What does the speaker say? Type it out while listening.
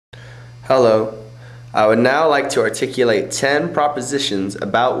Hello. I would now like to articulate 10 propositions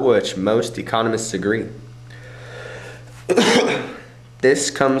about which most economists agree.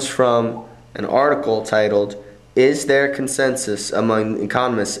 This comes from an article titled, "Is There Consensus Among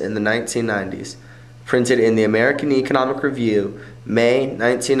Economists in the 1990s?" printed in the American Economic Review, May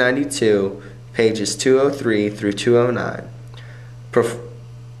 1992, pages 203 through 209.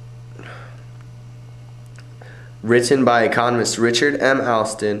 Written by economists Richard M.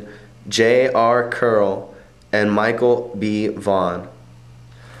 Alston, J. R. Curl, and Michael B. Vaughan.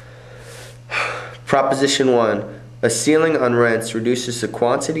 Proposition 1. A ceiling on rents reduces the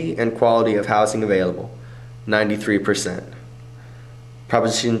quantity and quality of housing available. 93%.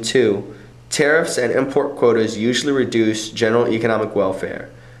 Proposition 2. Tariffs and import quotas usually reduce general economic welfare.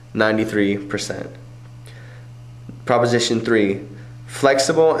 93%. Proposition 3.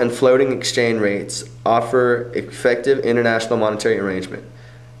 Flexible and floating exchange rates offer effective international monetary arrangement.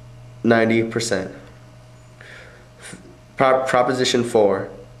 90%. Proposition 4.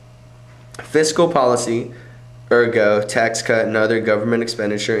 Fiscal policy, ergo tax cut and other government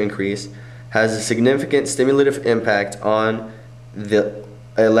expenditure increase, has a significant stimulative impact on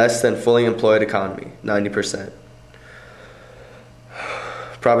a less than fully employed economy. 90%.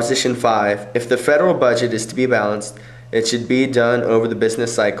 Proposition 5. If the federal budget is to be balanced, it should be done over the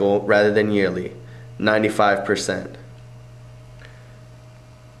business cycle rather than yearly. 95%.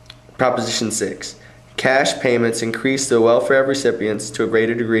 Proposition 6. Cash payments increase the welfare of recipients to a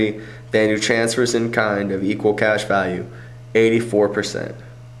greater degree than do transfers in kind of equal cash value. 84%.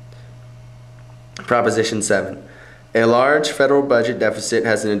 Proposition 7. A large federal budget deficit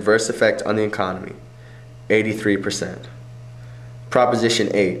has an adverse effect on the economy. 83%. Proposition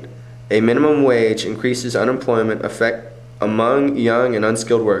 8. A minimum wage increases unemployment effect among young and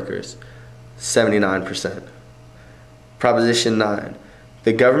unskilled workers. 79%. Proposition 9.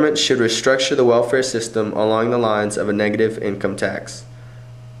 The government should restructure the welfare system along the lines of a negative income tax.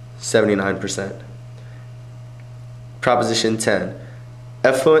 79%. Proposition 10.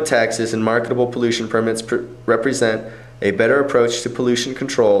 Effluent taxes and marketable pollution permits represent a better approach to pollution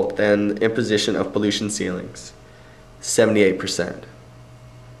control than the imposition of pollution ceilings. 78%.